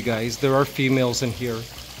gaviary, guys. There are females in here.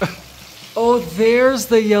 Oh, there's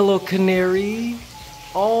the yellow canary.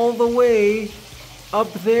 All the way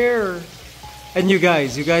up there. And you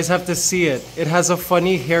guys have to see it. It has a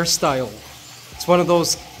funny hairstyle. It's one of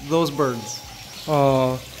those birds.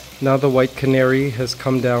 Oh, now the white canary has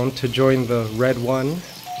come down to join the red one.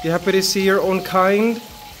 You happy to see your own kind?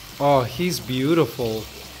 Oh, he's beautiful.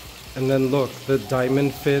 And then look, the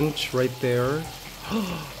diamond finch right there.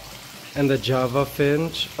 And the Java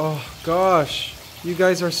finch. Oh gosh, you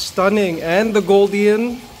guys are stunning. And the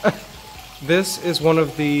Goldian. This is one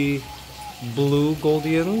of the blue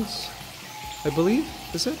Goldians, I believe.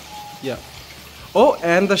 Is it? Yeah. Oh,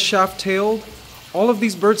 and the shaft-tailed. All of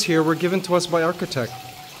these birds here were given to us by Architect.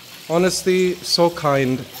 Honestly, so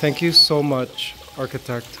kind. Thank you so much,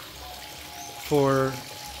 Architect, for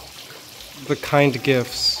the kind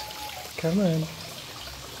gifts. Come on.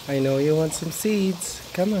 I know you want some seeds.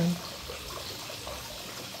 Come on.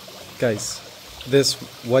 Guys, this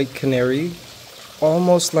white canary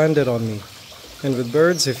almost landed on me. And with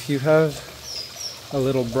birds, if you have a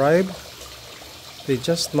little bribe, they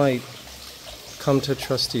just might come to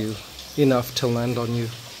trust you enough to land on you.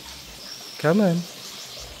 Come on.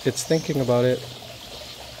 It's thinking about it.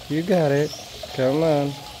 You got it. Come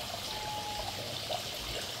on.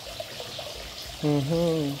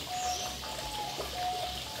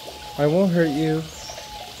 I won't hurt you.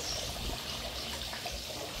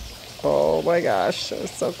 Oh my gosh,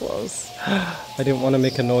 it's so close. I didn't want to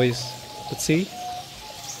make a noise. But see?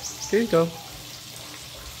 Here you go.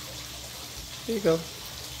 Here you go.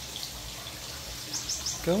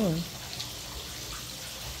 Go on.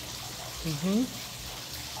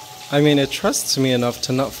 I mean, it trusts me enough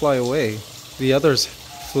to not fly away. The others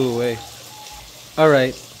flew away.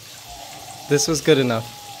 Alright. This was good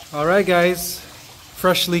enough. Alright guys.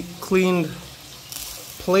 Freshly cleaned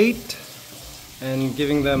plate. And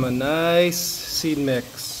giving them a nice seed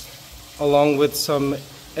mix. Along with some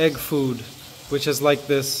egg food. Which is like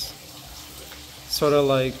this sort of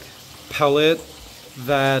like pellet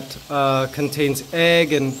that contains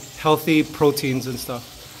egg and healthy proteins and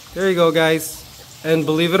stuff. There you go guys. And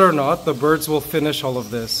believe it or not, the birds will finish all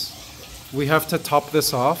of this. We have to top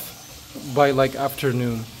this off by like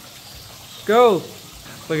afternoon. Go!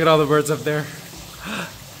 Look at all the birds up there.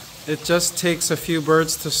 It just takes a few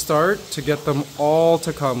birds to start to get them all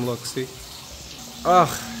to come. Look, see? Ah,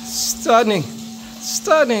 stunning!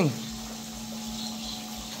 Stunning!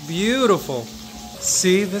 Beautiful.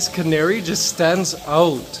 See, this canary just stands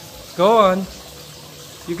out. Go on.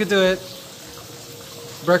 You can do it.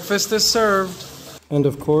 Breakfast is served. And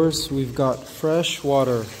of course, we've got fresh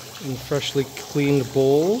water in freshly cleaned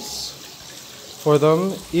bowls for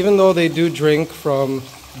them. Even though they do drink from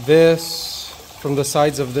this, from the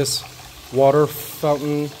sides of this water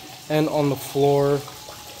fountain and on the floor,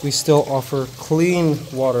 we still offer clean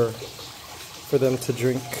water for them to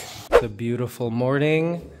drink. It's a beautiful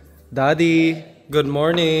morning. Daddy, good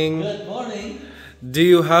morning. Good morning. Do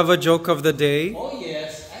you have a joke of the day? Oh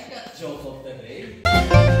yes, I got joke of the day.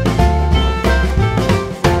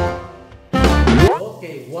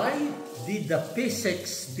 Okay, why did the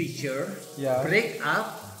physics teacher break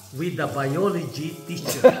up with the biology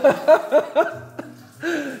teacher?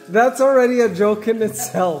 That's already a joke in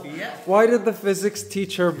itself. Yeah. Why did the physics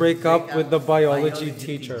teacher break up with the biology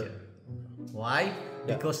teacher? Why?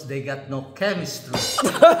 Because they got no chemistry.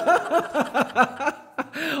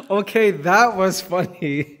 Okay, that was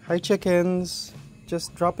funny. Hi chickens,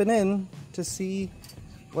 just dropping in to see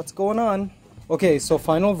what's going on. Okay, so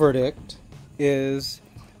final verdict is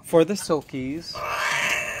for the silkies,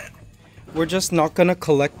 we're just not gonna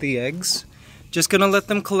collect the eggs. Just gonna let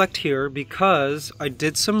them collect here because I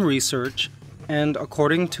did some research, and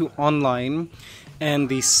according to online and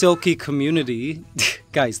the silky community,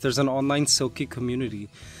 guys, there's an online silky community.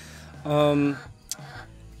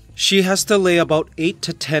 She has to lay about 8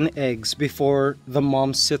 to 10 eggs before the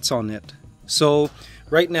mom sits on it. So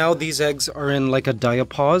right now these eggs are in like a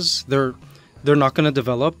diapause. They're not gonna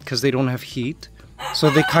develop because they don't have heat.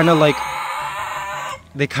 So they kind of like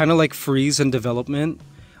freeze in development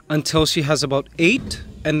until she has about 8,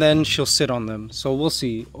 and then she'll sit on them. So we'll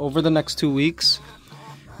see. Over the next 2 weeks,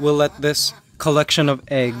 we'll let this collection of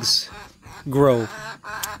eggs grow.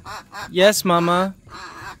 Yes, Mama.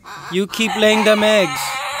 You keep laying them eggs.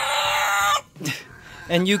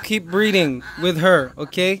 And you keep breeding with her,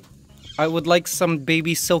 okay? I would like some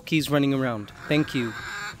baby silkies running around. Thank you.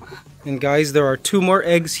 And guys, there are 2 more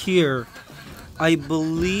eggs here. I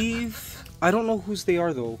believe... I don't know whose they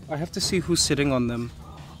are though. I have to see who's sitting on them.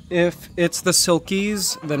 If it's the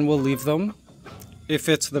silkies, then we'll leave them. If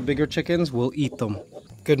it's the bigger chickens, we'll eat them.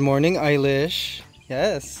 Good morning, Eilish.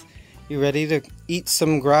 Yes. You ready to eat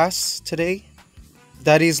some grass today?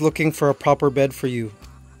 Daddy's looking for a proper bed for you,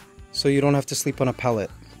 so you don't have to sleep on a pallet.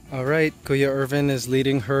 Alright, Kuya Irvin is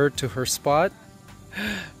leading her to her spot.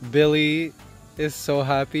 Billy is so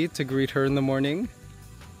happy to greet her in the morning.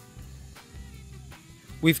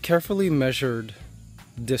 We've carefully measured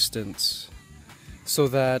distance so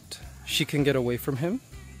that she can get away from him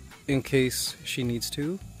in case she needs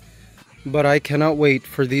to. But I cannot wait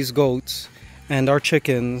for these goats and our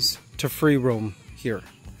chickens to free roam here.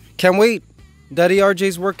 Can't wait! Daddy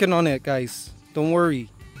RJ's working on it, guys. Don't worry.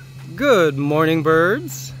 Good morning,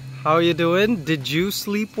 birds. How are you doing? Did you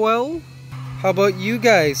sleep well? How about you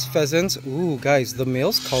guys, pheasants? Ooh, guys, the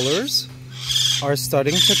male's colors are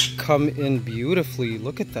starting to come in beautifully.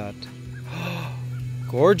 Look at that.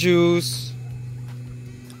 Gorgeous.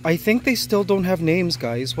 I think they still don't have names,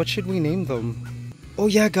 guys. What should we name them? Oh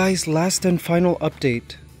yeah, guys, last and final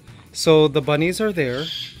update. So the bunnies are there.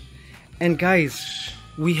 And guys,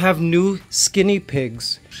 we have new skinny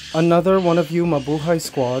pigs. Another one of you Mabuhay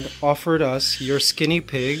squad offered us your skinny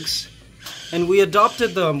pigs And we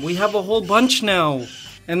adopted them. We have a whole bunch now.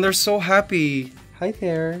 And they're so happy. Hi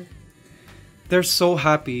there. They're so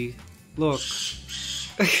happy. Look.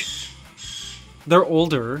 They're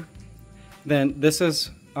older. Then this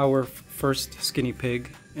is our first skinny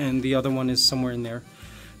pig. And the other one is somewhere in there.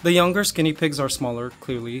 The younger skinny pigs are smaller,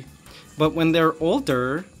 clearly. But when they're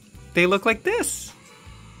older, they look like this.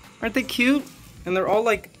 Aren't they cute? And they're all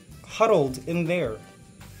like huddled in there.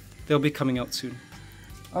 They'll be coming out soon.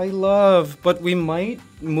 But we might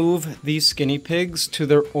move these skinny pigs to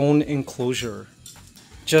their own enclosure.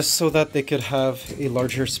 Just so that they could have a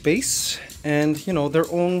larger space and, you know, their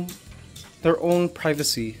own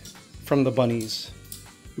privacy from the bunnies.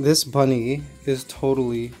 This bunny is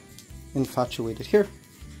totally infatuated. Here,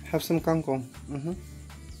 have some kangkong.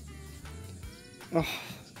 Oh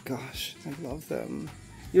gosh, I love them.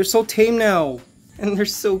 You're so tame now, and they're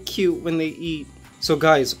so cute when they eat. So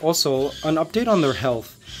guys, also an update on their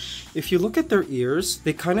health. If you look at their ears,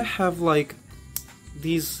 they kind of have like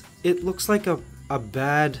these, it looks like a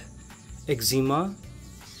bad eczema.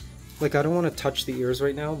 Like, I don't want to touch the ears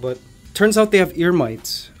right now, but turns out they have ear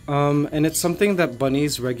mites. And it's something that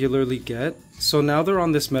bunnies regularly get. So now they're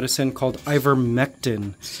on this medicine called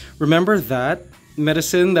ivermectin. Remember that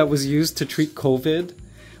medicine that was used to treat COVID?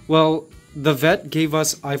 Well, the vet gave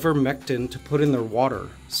us ivermectin to put in their water.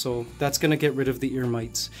 So that's going to get rid of the ear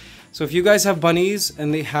mites. So if you guys have bunnies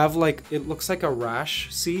and they have like, it looks like a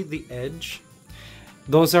rash, see the edge?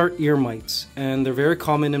 Those are ear mites and they're very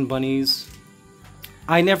common in bunnies.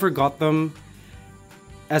 I never got them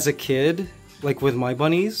as a kid, like with my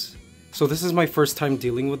bunnies. So this is my first time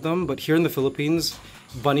dealing with them, but here in the Philippines,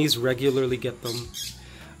 bunnies regularly get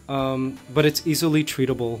them. But it's easily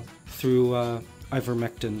treatable through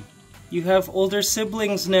ivermectin. You have older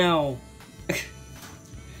siblings now.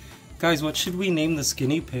 Guys, what should we name the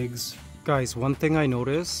skinny pigs? Guys, one thing I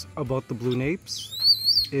notice about the blue napes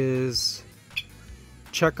is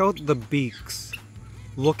check out the beaks.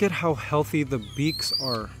 Look at how healthy the beaks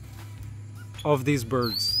are of these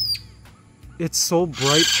birds. It's so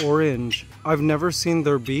bright orange. I've never seen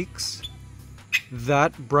their beaks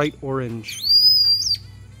that bright orange.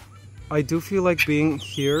 I do feel like being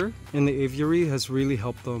here in the aviary has really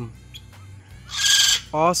helped them.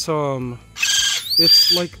 Awesome.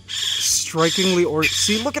 It's like strikingly orange.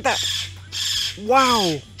 See, look at that.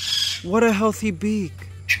 Wow. What a healthy beak.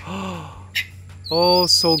 Oh,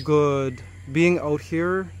 so good. Being out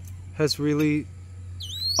here has really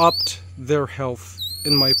upped their health,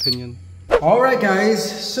 in my opinion. Alright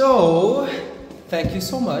guys, so thank you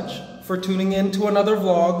so much for tuning in to another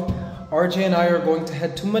vlog. RJ and I are going to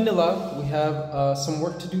head to Manila. We have some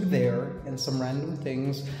work to do there and some random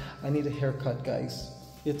things. I need a haircut, guys.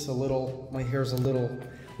 It's a little, my hair's a little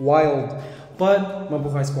wild, but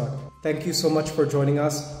Mabuhay Squad. Thank you so much for joining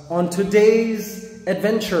us on today's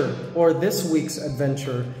adventure, or this week's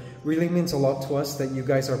adventure. Really means a lot to us that you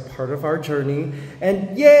guys are part of our journey.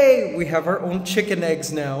 And yay, we have our own chicken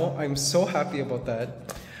eggs now. I'm so happy about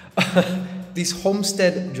that. These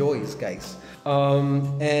homestead joys, guys.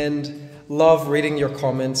 And love reading your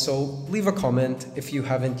comments, so leave a comment if you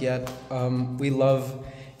haven't yet. We love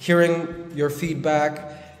hearing your feedback,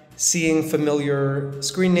 seeing familiar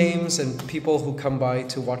screen names and people who come by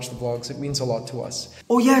to watch the vlogs. It means a lot to us.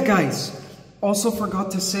 Oh yeah, guys, also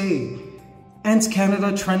forgot to say,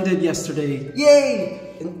 ANTSCANADA trended yesterday,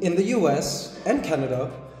 yay, in the US and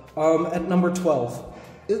Canada at number 12.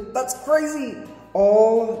 That's crazy.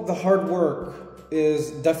 All the hard work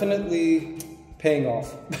is definitely paying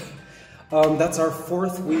off. That's our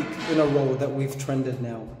 4th week in a row that we've trended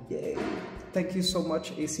now. Yay. Thank you so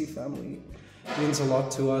much, AC family. It means a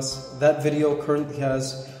lot to us. That video currently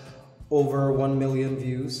has over 1 million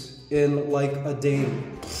views in like a day.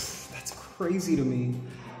 That's crazy to me.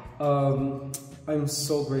 I'm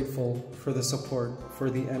so grateful for the support for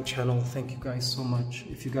the Ant channel. Thank you guys so much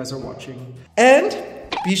if you guys are watching. And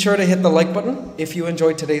be sure to hit the like button if you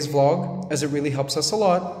enjoyed today's vlog, as it really helps us a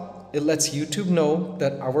lot. It lets YouTube know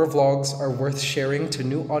that our vlogs are worth sharing to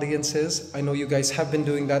new audiences. I know you guys have been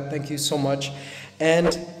doing that. Thank you so much.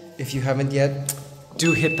 And if you haven't yet,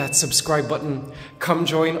 do hit that subscribe button. Come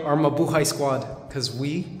join our Mabuhay Squad, because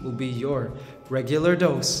we will be your regular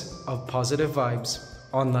dose of positive vibes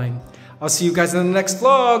online. I'll see you guys in the next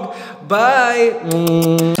vlog.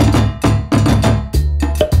 Bye!